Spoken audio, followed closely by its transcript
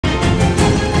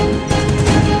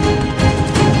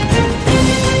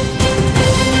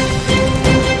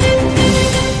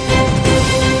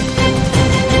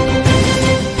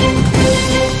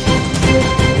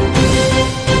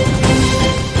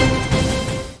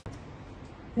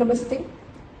Namaste.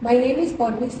 My name is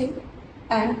Paulvi Singh,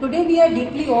 and today we are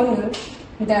deeply honored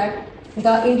that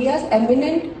the India's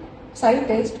eminent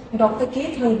scientist Dr.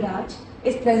 K. Thangaraj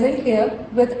is present here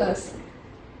with us.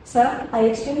 Sir, I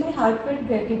extend my heartfelt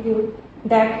gratitude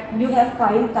that you have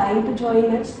found time to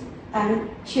join us and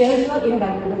share your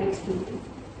invaluable experience.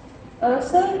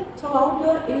 Sir, throughout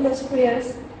your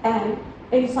illustrious and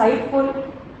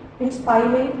insightful,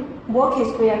 inspiring work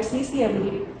history at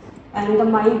CCMD and the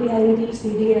mind behind the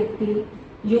CDFP,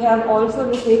 you have also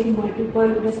received multiple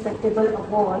respectable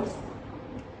awards.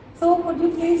 So, could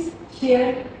you please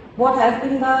share what has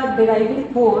been the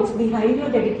driving force behind your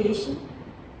dedication?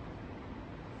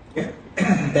 Yeah.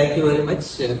 Thank you very much.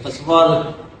 First of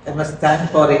all, I must thank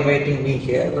for inviting me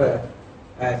here.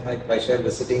 It's my pleasure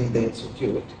visiting the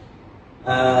institute.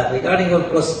 Regarding your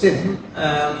question,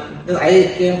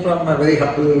 I came from a very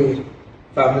humble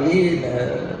family,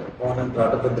 born and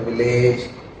brought up in the village,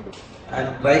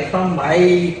 and right from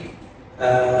my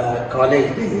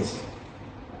college days,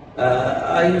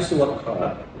 I used to work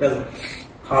hard because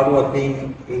hard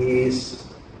working is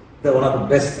one of the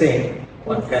best things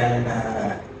one can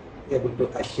able to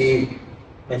achieve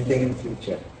anything in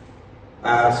future.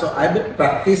 So I've been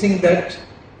practicing that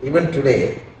even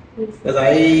today. Because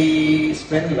I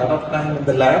spend a lot of time in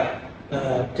the lab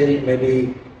till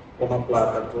maybe 1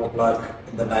 o'clock or 2 o'clock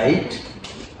in the night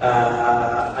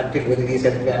until very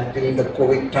recently, until the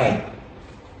COVID time,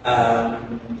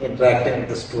 interacting with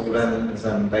the students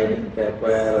and writing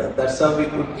paper. That's how we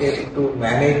could be able to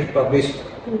manage to publish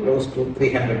close to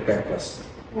 300 papers.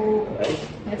 Right?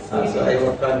 So I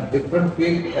work on different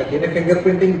fields, again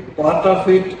fingerprinting part of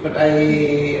it, but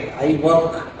I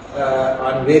work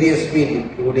on various fields,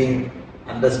 including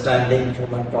understanding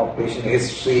human population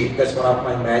history. That's one of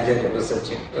my major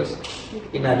research interests.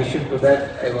 In addition to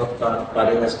that, I work on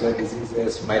cardiovascular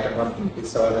diseases, mitochondrial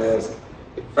disorders.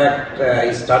 In fact,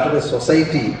 I started a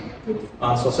society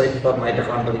for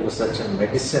Mitochondrial Research and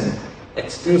Medicine,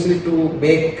 exclusively to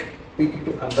make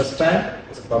people to understand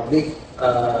as a public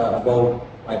about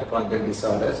mitochondrial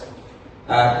disorders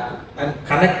and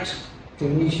connect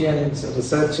clinicians,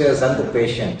 researchers and the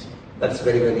patients. That's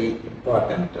very, very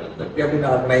important. We have been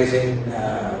organizing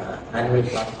annual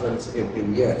conference every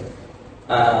year.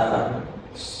 Hard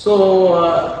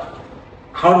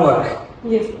work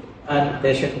and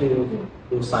patient to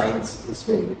do science is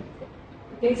very important.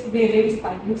 It's very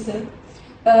inspiring, sir.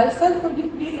 Sir, could you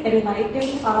please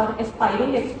enlighten our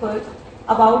aspiring experts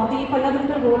about the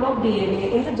fundamental role of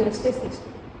DNA in the justice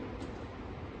system?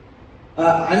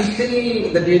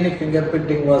 Until the DNA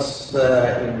fingerprinting was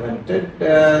invented,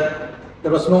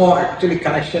 there was no actually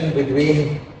connection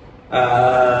between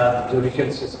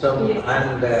judicial system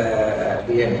and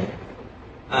DNA.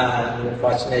 And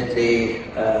fortunately,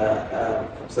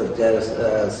 Sir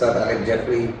Alex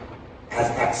Jeffrey has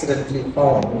accidentally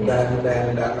found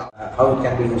that how it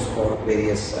can be used for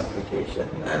various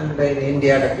applications. And in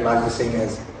India, Dr. Lal Singh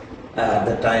has, at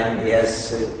the time, he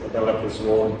has developed his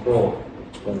own probe,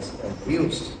 which was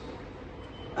used.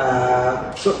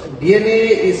 So DNA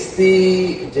is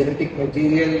the genetic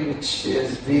material which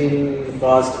has been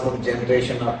passed from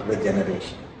generation after the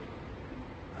generation.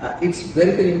 It's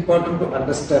very, very important to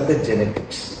understand the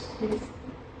genetics.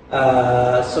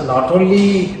 So not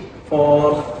only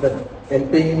for the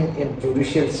helping in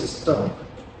judicial system,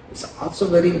 it's also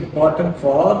very important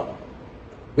for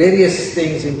various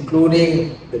things,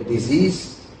 including the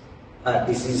disease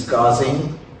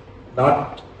causing,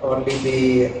 not only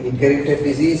the inherited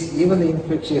disease, even the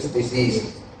infectious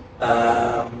disease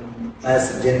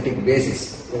as a genetic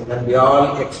basis. When we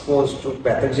are exposed to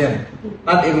pathogen,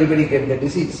 not everybody get the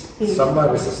disease. Some are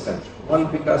resistant, all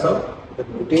because of the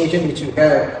mutation which you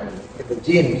have in the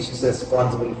gene which is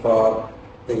responsible for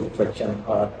the infection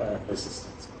or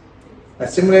resistance.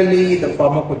 Similarly, the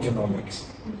pharmacogenomics.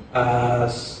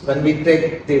 When we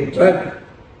take the drug,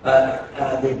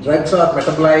 the drugs are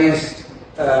metabolized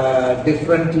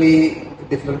differently,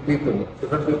 different people in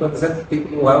the sense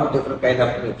people who have different kind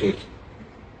of mutation.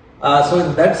 So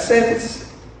in that sense,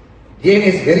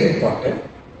 DNA is very important.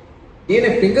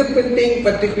 DNA fingerprinting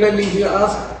particularly, you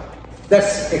ask,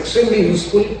 that's extremely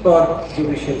useful for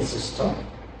judicial system,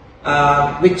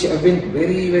 which have been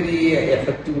very, very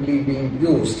effectively being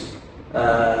used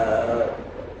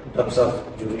in terms of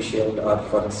judicial or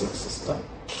forensic system.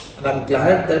 And I'm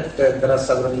glad that there are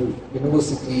several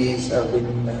universities have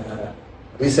been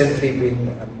recently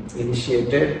been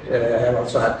initiated. I'm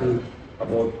also happy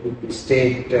about UP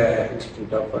State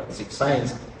Institute of Forensic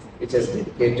Science, which is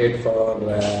dedicated for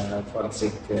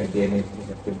forensic DNA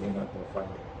fingerprinting or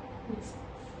profiling.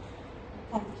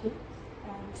 Thank you.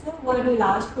 So one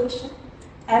last question.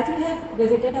 as you have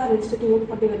visited our institute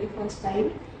for the very first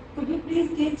time, could you please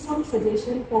give some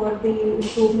suggestion for the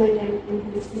improvement and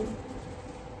enhancement?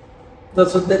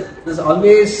 So there's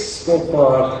always scope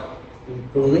for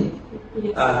improving.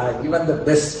 Yes. Even the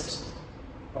best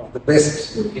of the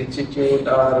best institute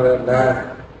or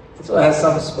lab so has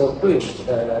some scope to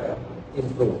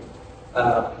improve.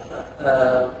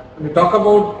 When we talk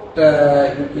about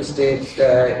UP State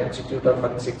Institute of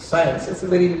Forensic Science, it's a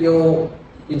very new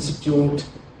institute,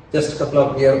 just a couple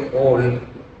of years old,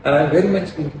 and I'm very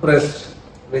much impressed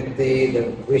with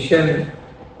the vision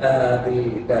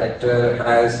the director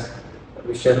has,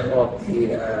 vision of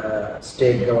the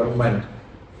state government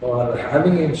for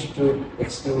having an institute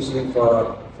exclusively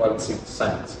for forensic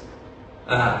science.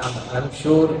 I'm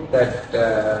sure that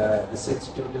this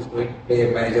institute is going to play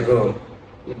a major role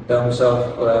in terms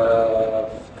of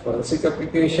forensic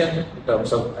application, in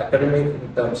terms of academic,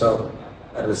 in terms of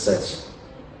research.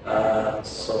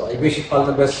 So I wish all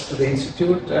the best to the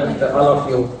institute and all of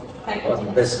you all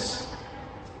the best.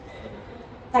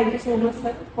 Thank you so much,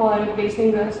 sir, for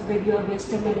gracing us with your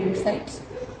wisdom and insights.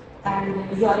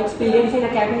 And your experience in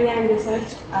academia and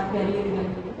research are very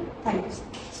invaluable. Thank you so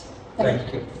much.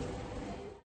 Thank you.